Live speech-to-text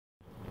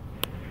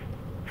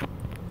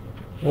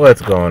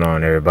What's going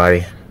on,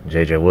 everybody?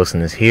 JJ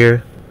Wilson is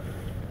here.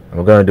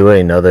 We're going to do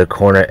another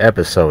corner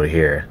episode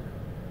here.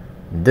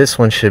 This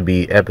one should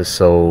be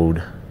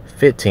episode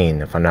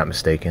 15 if I'm not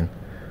mistaken.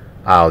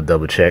 I'll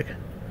double check.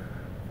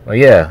 But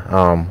yeah,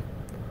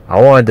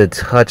 I wanted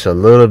to touch a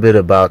little bit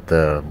about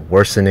the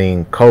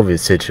worsening COVID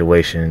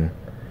situation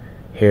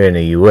here in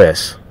the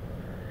US.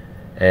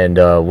 And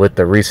with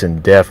the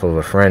recent death of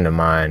a friend of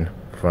mine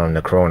from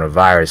the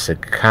coronavirus,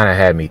 it kind of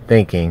had me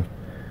thinking.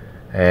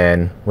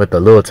 And with the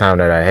little time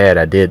that I had,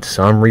 I did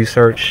some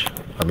research,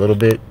 a little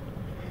bit,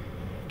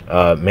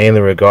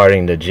 mainly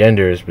regarding the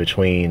genders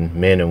between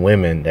men and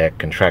women that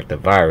contract the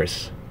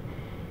virus.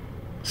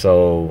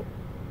 So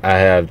I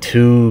have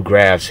two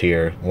graphs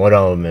here. One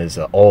of them is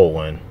an old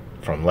one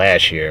from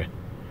last year.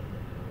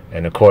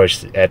 And of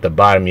course, at the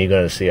bottom, you're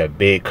going to see a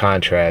big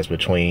contrast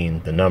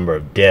between the number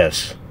of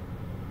deaths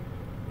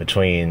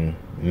between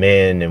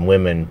men and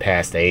women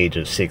past the age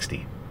of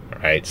 60.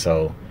 Right?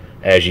 So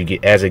as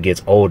it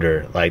gets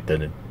older, like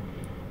the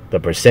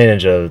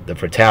percentage of the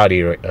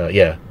fatality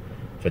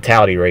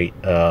rate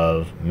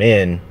of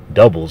men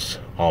doubles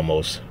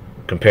almost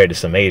compared to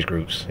some age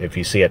groups. If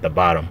you see at the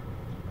bottom,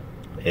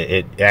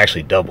 it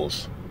actually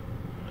doubles.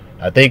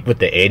 I think with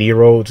the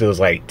 80-year-olds it was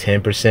like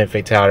 10%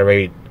 fatality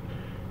rate,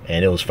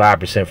 and it was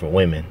 5% for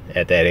women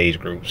at that age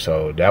group.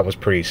 So that was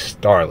pretty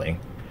startling.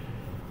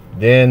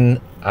 Then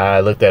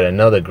I looked at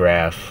another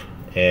graph,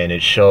 and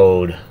it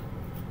showed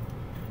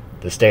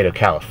the state of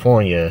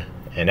California,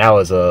 and that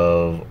was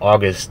of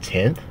August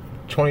 10th,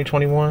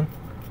 2021.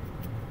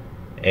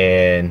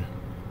 And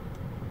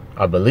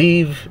I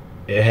believe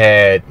it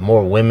had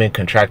more women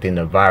contracting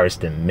the virus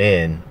than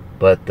men,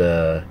 but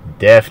the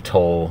death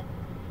toll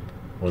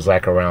was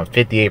like around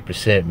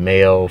 58%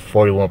 male,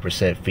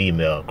 41%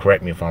 female.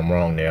 Correct me if I'm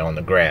wrong there on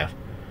the graph.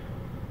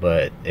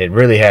 But it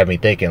really had me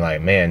thinking,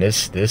 like, man,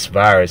 this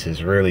virus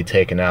is really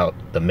taking out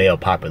the male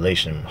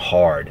population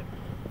hard.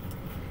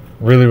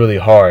 Really, really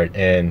hard.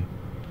 And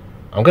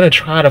I'm going to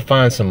try to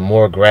find some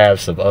more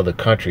graphs of other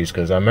countries,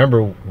 because I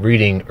remember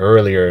reading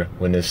earlier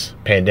when this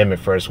pandemic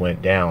first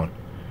went down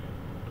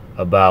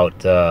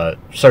about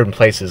certain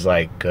places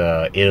like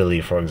Italy,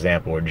 for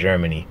example, or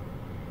Germany,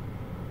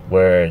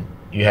 where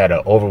you had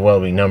an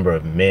overwhelming number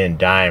of men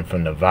dying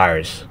from the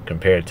virus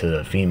compared to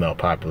the female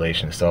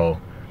population. So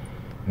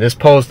this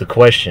posed the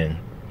question,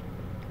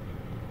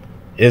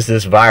 is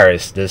this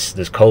virus, this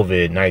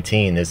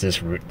COVID-19, is this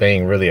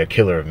thing really a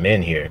killer of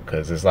men here?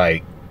 Because it's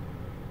like,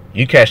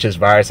 you catch this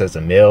virus as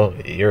a male,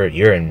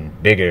 you're in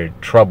bigger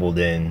trouble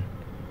than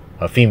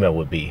a female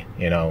would be,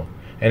 you know.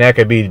 And that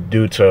could be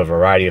due to a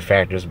variety of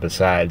factors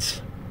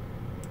besides,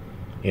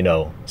 you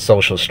know,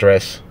 social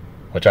stress,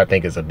 which I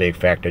think is a big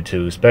factor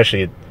too.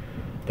 Especially if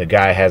the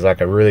guy has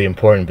like a really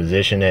important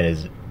position at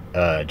his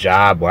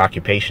job or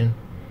occupation,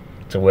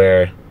 to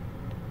where,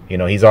 you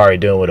know, he's already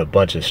dealing with a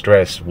bunch of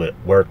stress with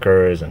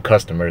workers and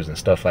customers and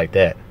stuff like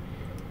that.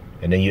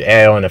 And then you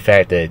add on the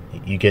fact that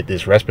you get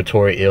this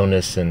respiratory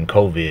illness and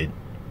COVID,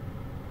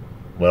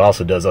 but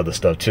also does other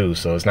stuff too.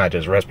 So it's not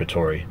just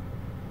respiratory.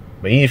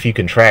 But even if you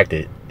contract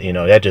it, you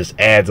know, that just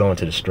adds on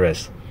to the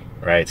stress,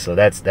 right? So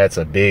that's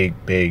a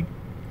big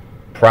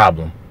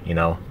problem, you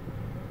know.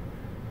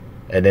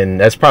 And then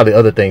that's probably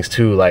other things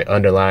too, like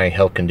underlying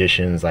health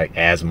conditions like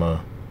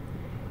asthma,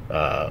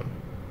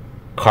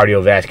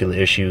 cardiovascular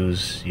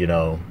issues. You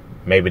know,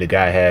 maybe the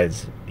guy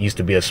used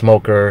to be a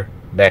smoker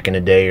back in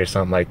the day or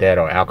something like that,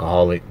 or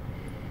alcoholic.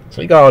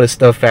 So you got all this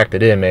stuff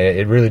factored in, man.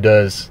 It really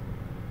does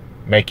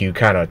make you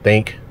kind of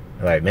think,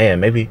 like,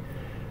 man, maybe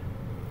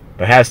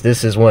perhaps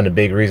this is one of the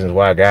big reasons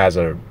why guys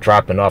are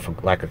dropping off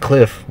like a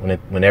cliff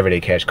whenever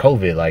they catch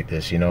COVID like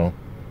this, you know.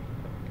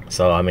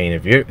 So I mean,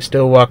 if you're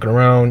still walking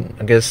around,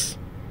 I guess,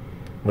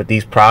 with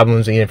these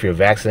problems, even if you're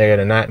vaccinated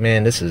or not,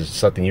 man, this is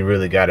something you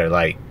really gotta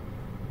like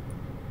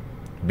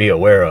be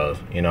aware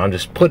of. You know, I'm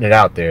just putting it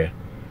out there.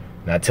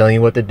 Not telling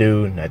you what to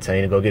do, not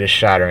telling you to go get a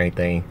shot or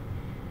anything,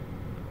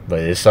 but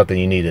it's something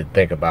you need to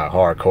think about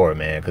hardcore,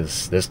 man,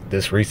 because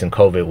this recent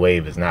COVID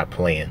wave is not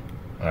playing.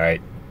 All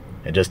right,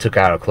 it just took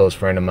out a close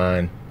friend of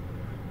mine.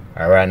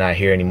 I'd rather not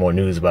hear any more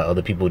news about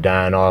other people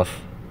dying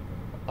off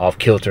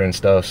kilter and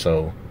stuff.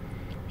 So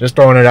just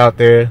throwing it out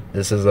there.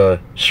 This is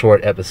a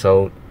short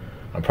episode.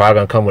 I'm probably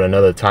gonna come with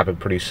another topic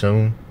pretty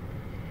soon.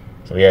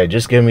 So yeah,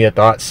 just give me your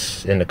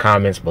thoughts in the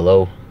comments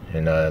below,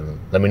 and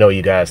let me know what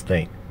you guys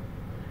think.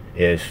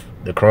 If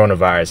the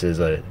coronavirus is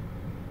a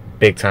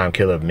big time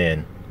killer of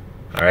men.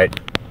 Alright?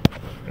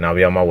 And I'll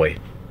be on my way.